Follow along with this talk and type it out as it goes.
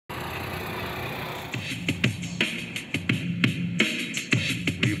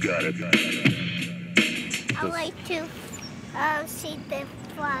got it. I like to see them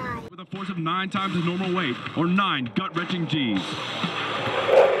fly. With a force of 9 times his normal weight, or 9 gut-wrenching G's.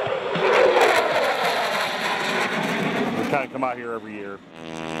 We kind of come out here every year.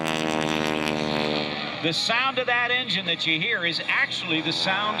 The sound of that engine that you hear is actually the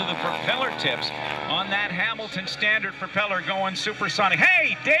sound of the propeller tips on that Hamilton Standard propeller going supersonic.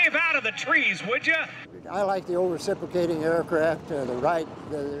 Hey, Dave, out of the trees, would you? I like the old reciprocating aircraft,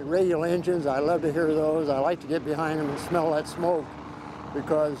 the radial engines. I love to hear those. I like to get behind them and smell that smoke,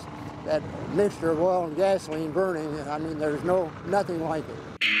 because that mixture of oil and gasoline burning, I mean, there's nothing like it.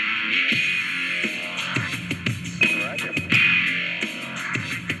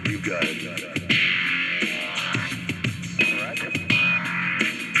 You got it.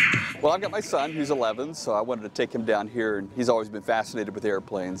 Well, I've got my son, who's 11, so I wanted to take him down here, and he's always been fascinated with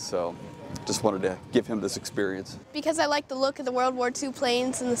airplanes, so just wanted to give him this experience. Because I like the look of the World War II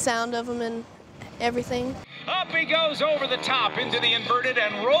planes and the sound of them and everything. Up he goes over the top into the inverted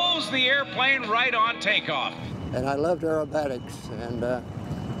and rolls the airplane right on takeoff. And I loved aerobatics, and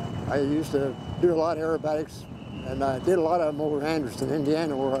I used to do a lot of aerobatics, and I did a lot of them over in Anderson,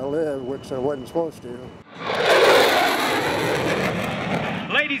 Indiana, where I live, which I wasn't supposed to.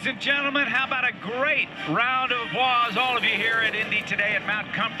 Ladies and gentlemen, how about a great round of applause, all of you here at Indy today at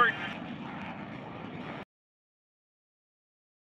Mount Comfort.